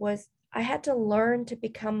growing up was I had to learn to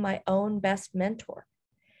become my own best mentor.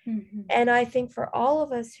 Mm-hmm. And I think for all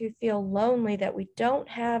of us who feel lonely, that we don't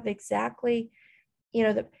have exactly, you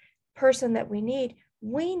know, the person that we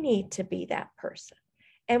need to be that person.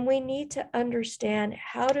 And we need to understand,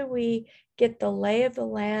 how do we get the lay of the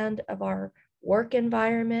land of our work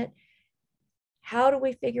environment? How do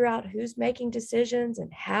we figure out who's making decisions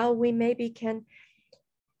and how we maybe can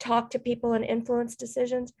talk to people and influence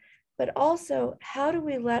decisions? But also, how do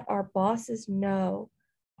we let our bosses know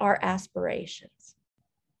our aspirations?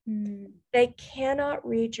 They cannot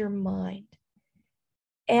read your mind.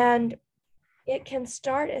 And it can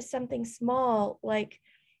start as something small, like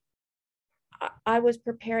I was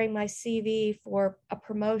preparing my CV for a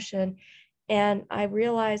promotion, and I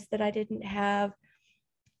realized that I didn't have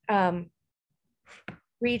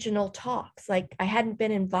regional talks. Like, I hadn't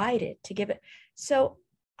been invited to give it. So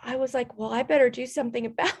I was like, well, I better do something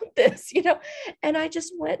about this, you know? And I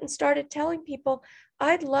just went and started telling people,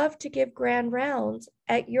 I'd love to give grand rounds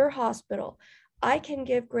at your hospital. I can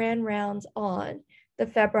give grand rounds on the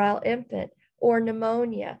febrile infant or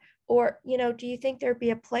pneumonia, or, you know, do you think there'd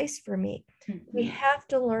be a place for me? Mm-hmm. We have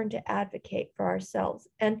to learn to advocate for ourselves.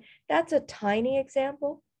 And that's a tiny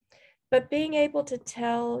example, but being able to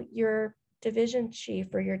tell your division chief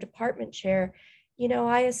or your department chair, you know,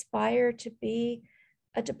 I aspire to be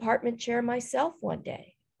a department chair myself one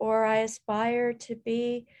day, or I aspire to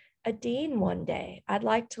be a dean one day. I'd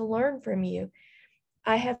like to learn from you.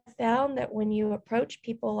 I have found that when you approach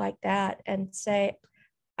people like that and say,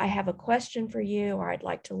 I have a question for you, or I'd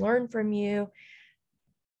like to learn from you,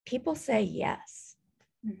 people say yes.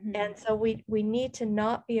 Mm-hmm. And so we need to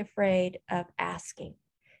not be afraid of asking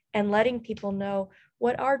and letting people know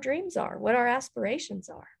what our dreams are, what our aspirations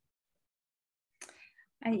are.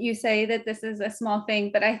 And you say that this is a small thing,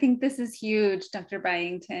 but I think this is huge, Dr.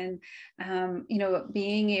 Byington. You know,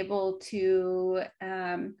 being able to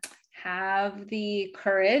have the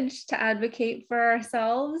courage to advocate for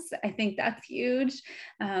ourselves, I think that's huge.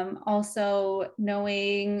 Also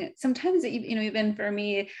knowing sometimes, you know, even for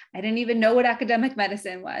me, I didn't even know what academic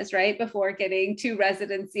medicine was, right? Before getting to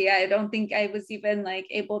residency, I don't think I was even like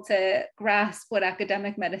able to grasp what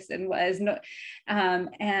academic medicine was. No,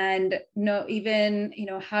 and no, even, you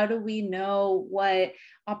know, how do we know what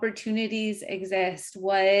opportunities exist,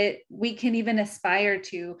 what we can even aspire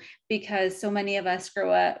to, because so many of us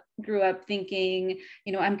grew up thinking,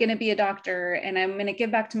 you know, I'm going to be a doctor and I'm going to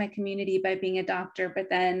give back to my community by being a doctor. But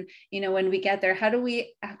then, you know, when we get there, how do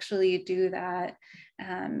we actually do that?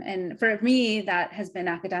 And for me, that has been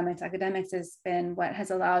academics. Academics has been what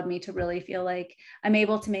has allowed me to really feel like I'm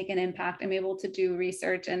able to make an impact. I'm able to do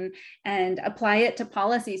research and apply it to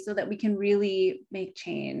policy so that we can really make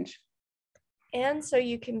change. And so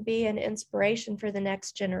you can be an inspiration for the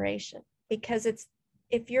next generation, because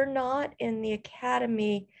if you're not in the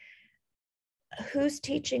academy, who's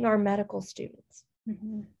teaching our medical students?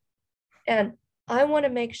 Mm-hmm. And I want to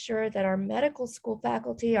make sure that our medical school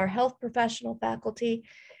faculty, our health professional faculty,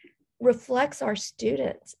 reflects our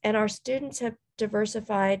students, and our students have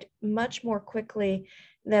diversified much more quickly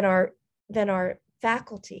than our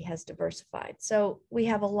faculty has diversified. So we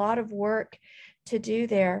have a lot of work to do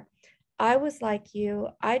there. I was like you.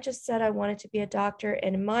 I just said I wanted to be a doctor.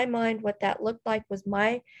 And in my mind, what that looked like was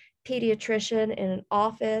my pediatrician in an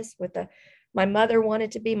office with my mother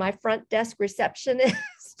wanted to be my front desk receptionist.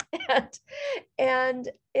 and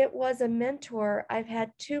it was a mentor. I've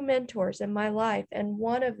had 2 mentors in my life, and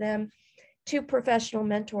one of them, 2 professional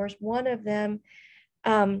mentors, one of them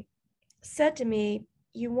said to me,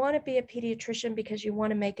 you want to be a pediatrician because you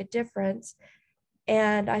want to make a difference.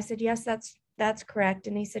 And I said, yes, that's correct.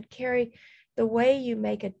 And he said, Carrie, the way you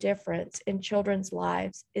make a difference in children's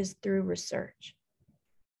lives is through research.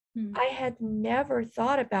 I had never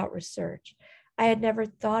thought about research. I had never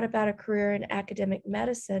thought about a career in academic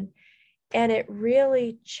medicine. And it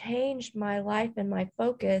really changed my life and my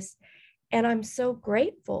focus. And I'm so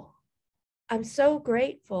grateful. I'm so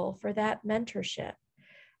grateful for that mentorship.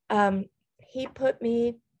 He put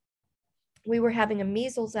me, we were having a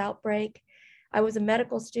measles outbreak. I was a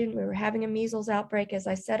medical student. We were having a measles outbreak. As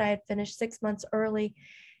I said, I had finished 6 months early.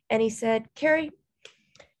 And he said, Carrie,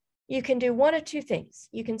 you can do one of 2 things.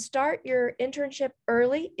 You can start your internship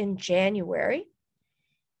early in January.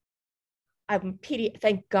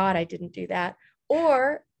 Thank God I didn't do that.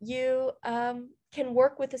 Or you can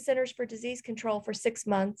work with the Centers for Disease Control for 6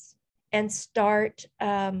 months and start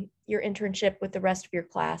your internship with the rest of your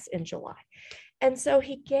class in July. And so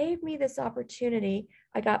he gave me this opportunity.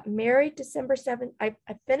 I got married December 7th. I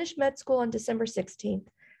finished med school on December 16th.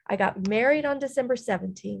 I got married on December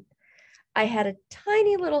 17th. I had a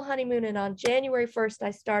tiny little honeymoon, and on January 1st,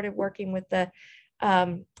 I started working with the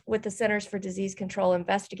Centers for Disease Control,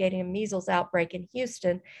 investigating a measles outbreak in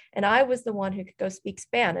Houston. And I was the one who could go speak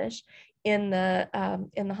Spanish in the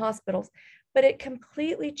hospitals. But it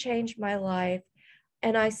completely changed my life.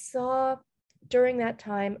 And I saw during that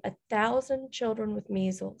time 1,000 children with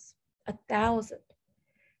measles, 1,000.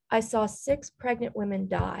 I saw 6 pregnant women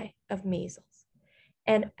die of measles.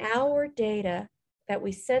 And our data that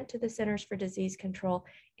we sent to the Centers for Disease Control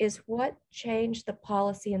is what changed the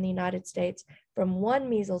policy in the United States from 1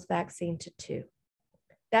 measles vaccine to 2.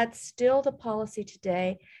 That's still the policy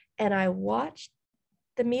today. And I watched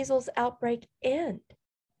the measles outbreak end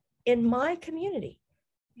in my community.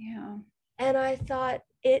 Yeah. And I thought,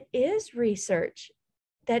 it is research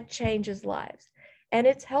that changes lives, and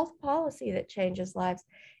it's health policy that changes lives.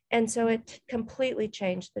 And so it completely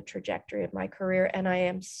changed the trajectory of my career, and I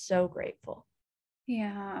am so grateful.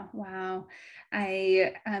 Yeah, wow.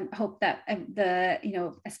 I hope that the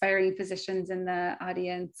aspiring physicians in the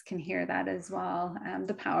audience can hear that as well.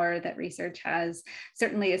 The power that research has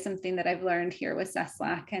certainly is something that I've learned here with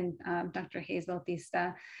CESLAC and Dr. Hayes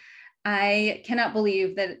Bautista. I cannot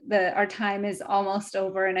believe that our time is almost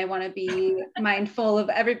over, and I want to be mindful of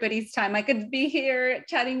everybody's time. I could be here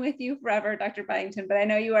chatting with you forever, Dr. Byington, but I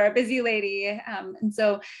know you are a busy lady. And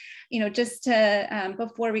so, just to,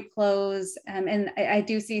 before we close, and I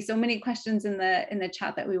do see so many questions in the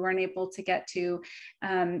chat that we weren't able to get to,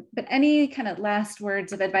 but any kind of last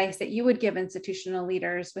words of advice that you would give institutional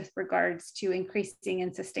leaders with regards to increasing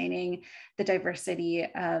and sustaining the diversity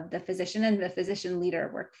of the physician and the physician leader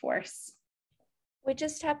workforce? We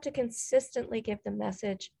just have to consistently give the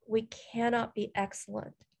message, we cannot be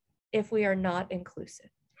excellent if we are not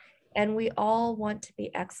inclusive. And we all want to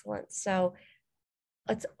be excellent. So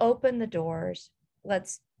let's open the doors.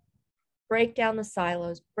 Let's break down the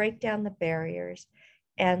silos, break down the barriers,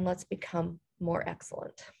 and let's become more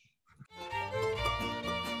excellent.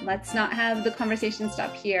 Let's not have the conversation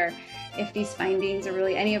stop here. If these findings or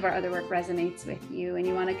really any of our other work resonates with you and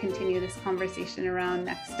you want to continue this conversation around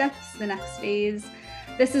next steps, the next phase,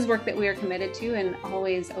 this is work that we are committed to and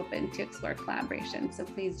always open to explore collaboration. So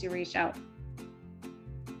please do reach out.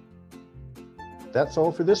 That's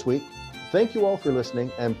all for this week. Thank you all for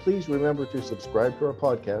listening, and please remember to subscribe to our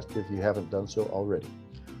podcast if you haven't done so already.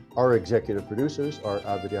 Our executive producers are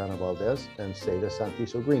Adriana Valdez and Seda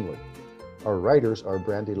Santiso Greenwood. Our writers are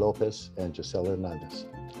Brandy Lopez and Gisela Hernandez.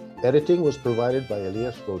 Editing was provided by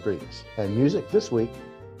Elias Rodriguez, and music this week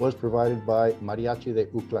was provided by Mariachi de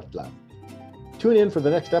Uclatlan. Tune in for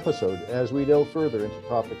the next episode as we delve further into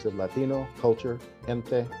topics of Latino culture,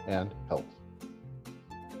 gente, and health.